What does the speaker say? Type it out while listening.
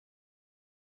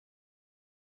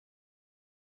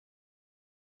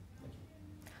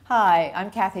Hi,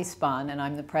 I'm Kathy Spahn, and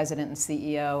I'm the President and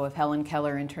CEO of Helen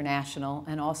Keller International,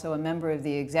 and also a member of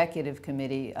the Executive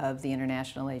Committee of the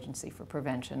International Agency for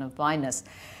Prevention of Blindness.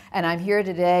 And I'm here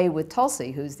today with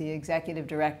Tulsi, who's the Executive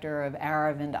Director of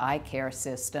Aravind Eye Care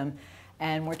System,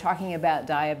 and we're talking about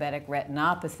diabetic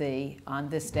retinopathy on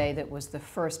this day that was the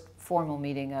first formal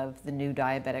meeting of the new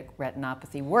Diabetic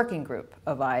Retinopathy Working Group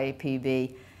of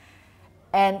IAPB.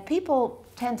 And people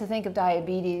tend to think of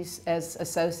diabetes as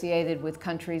associated with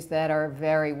countries that are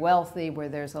very wealthy, where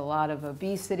there's a lot of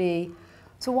obesity.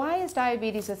 So why is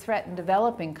diabetes a threat in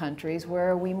developing countries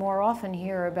where we more often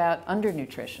hear about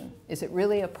undernutrition? Is it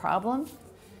really a problem?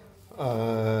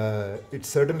 It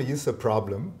certainly is a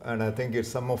problem, and I think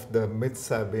some of the myths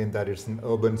have been that it's an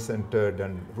urban-centered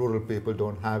and rural people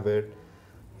don't have it.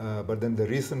 But then the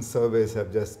recent surveys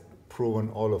have just proven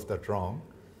all of that wrong.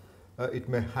 It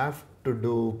may have to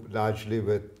do largely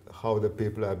with how the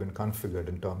people have been configured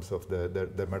in terms of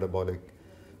the metabolic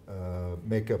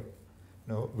makeup,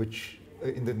 which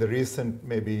in the recent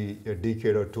maybe a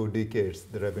decade or 2 decades,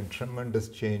 there have been tremendous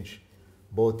change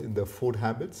both in the food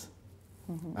habits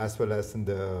as well as in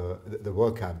the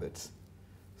work habits.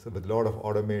 So with a lot of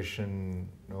automation,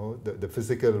 the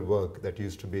physical work that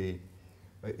used to be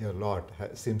a lot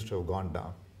seems to have gone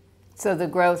down. So the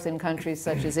growth in countries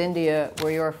such as India,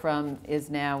 where you're from, is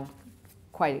now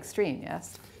quite extreme,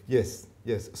 yes? Yes,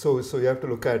 yes. So you have to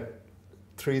look at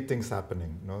 3 things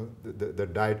happening. The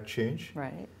diet change,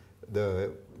 right,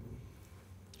 the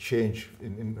change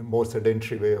in a more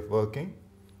sedentary way of working,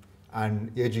 and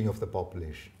aging of the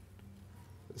population.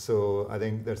 So I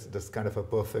think that's kind of a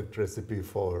perfect recipe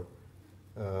for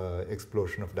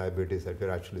explosion of diabetes that we're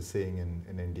actually seeing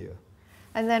in India.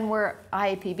 And then where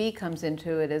IAPB comes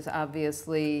into it is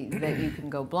obviously that you can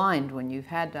go blind when you've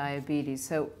had diabetes.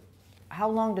 So how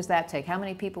long does that take? How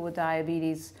many people with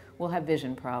diabetes will have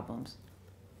vision problems?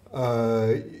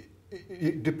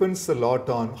 It depends a lot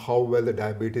on how well the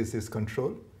diabetes is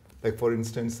controlled. Like for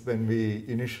instance, when we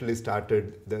initially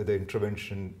started the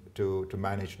intervention to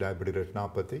manage diabetic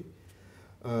retinopathy,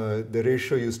 the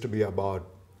ratio used to be about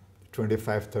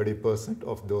 25–30%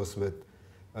 of those with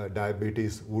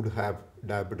diabetes would have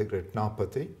diabetic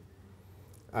retinopathy,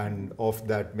 and of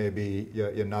that maybe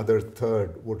another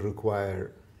third would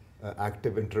require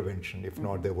active intervention. If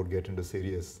not, they would get into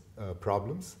serious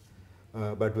problems.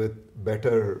 But with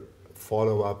better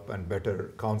follow-up and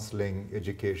better counseling,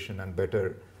 education, and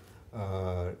better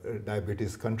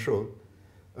diabetes control,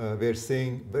 we're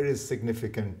seeing very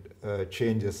significant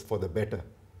changes for the better.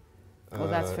 Well,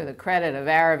 that's for the credit of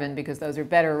Aravind, because those are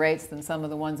better rates than some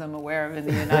of the ones I'm aware of in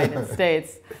the United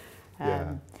States.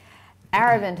 Yeah.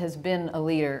 Aravind has been a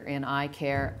leader in eye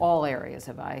care, all areas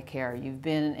of eye care. You've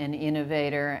been an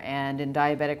innovator, and in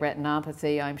diabetic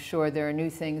retinopathy, I'm sure there are new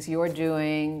things you're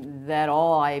doing that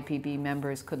all IAPB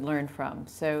members could learn from.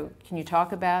 So can you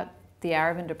talk about the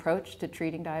Aravind approach to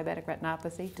treating diabetic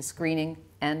retinopathy, to screening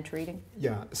and treating?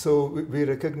 Yeah, so we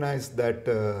recognize that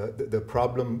the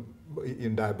problem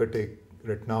in diabetic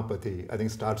retinopathy, I think,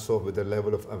 starts off with a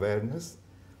level of awareness,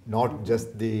 not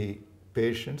just the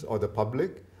patients or the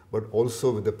public, but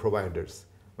also with the providers.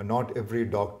 But not every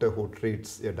doctor who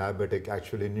treats a diabetic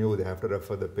actually knew they have to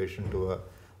refer the patient to an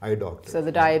eye doctor. So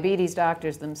the diabetes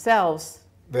doctors themselves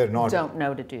don't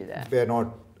know to do that. They're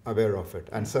not aware of it.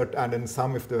 And in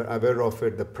some, if they're aware of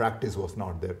it, the practice was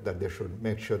not there, that they should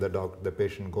make sure the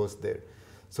patient goes there.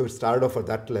 So it started off at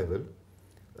that level,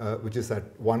 which is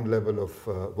at one level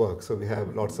of work. So we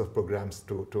have lots of programs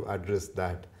to address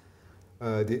that.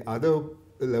 The other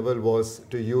level was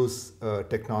to use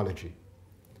technology,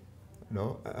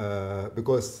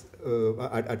 because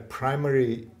at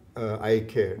primary eye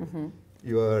care,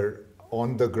 you are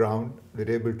on the ground, we're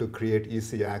able to create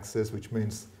easy access, which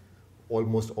means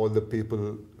almost all the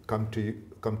people come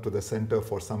to the center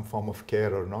for some form of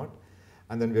care or not.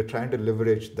 And then we're trying to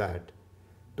leverage that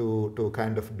to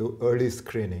kind of do early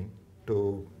screening,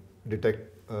 to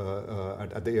detect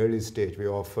at the early stage. We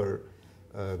offer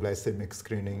glycemic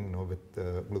screening with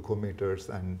glucometers,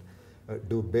 and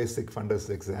do basic fundus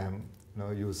exam,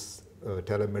 use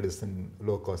telemedicine,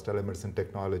 low-cost telemedicine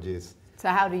technologies. So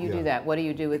how do you do that? What do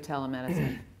you do with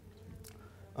telemedicine?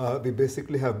 We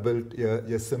basically have built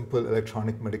a simple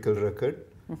electronic medical record,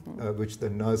 which the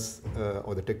nurse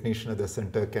or the technician at the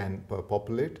center can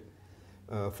populate.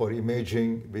 For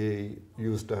imaging, we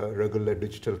used a regular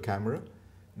digital camera,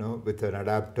 with an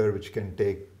adapter which can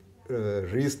take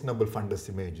reasonable fundus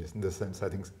images. In the sense, I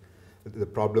think the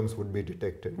problems would be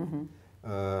detected.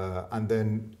 And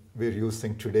then we're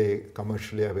using today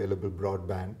commercially available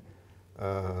broadband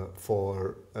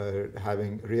for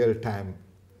having real-time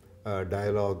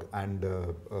dialogue and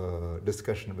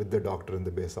discussion with the doctor in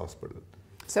the base hospital.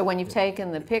 So when you've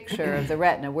taken the picture of the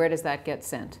retina, where does that get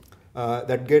sent?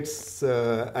 That gets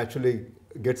actually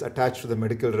gets attached to the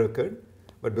medical record,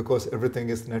 but because everything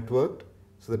is networked,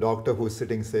 so the doctor who's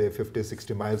sitting, say, 50,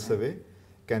 60 miles away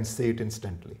can see it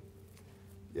instantly.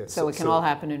 Yeah, so it can all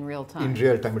happen in real time? In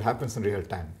real time. It happens in real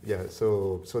time, yeah.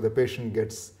 So the patient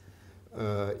gets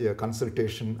a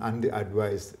consultation and the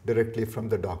advice directly from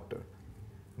the doctor.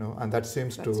 And that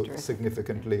seems to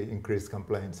significantly increase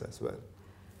compliance as well.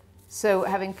 So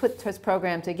having put this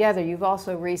program together, you've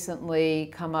also recently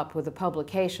come up with a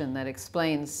publication that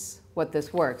explains what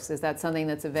this works. Is that something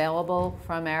that's available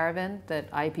from Aravind that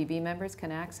IPB members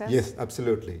can access? Yes,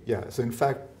 absolutely. Yeah. So in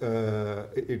fact,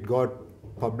 it got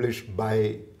published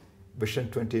by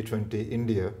Vision 2020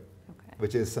 India,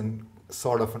 which is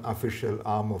sort of an official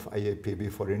arm of IAPB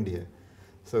for India.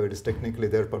 So it is technically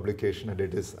their publication, and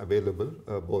it is available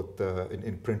both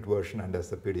in print version and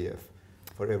as a PDF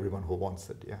for everyone who wants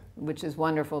it. Yeah. Which is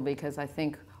wonderful, because I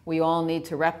think we all need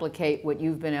to replicate what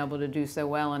you've been able to do so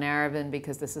well in Aravind,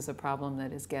 because this is a problem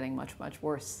that is getting much, much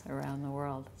worse around the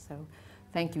world. So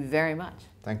thank you very much.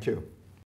 Thank you.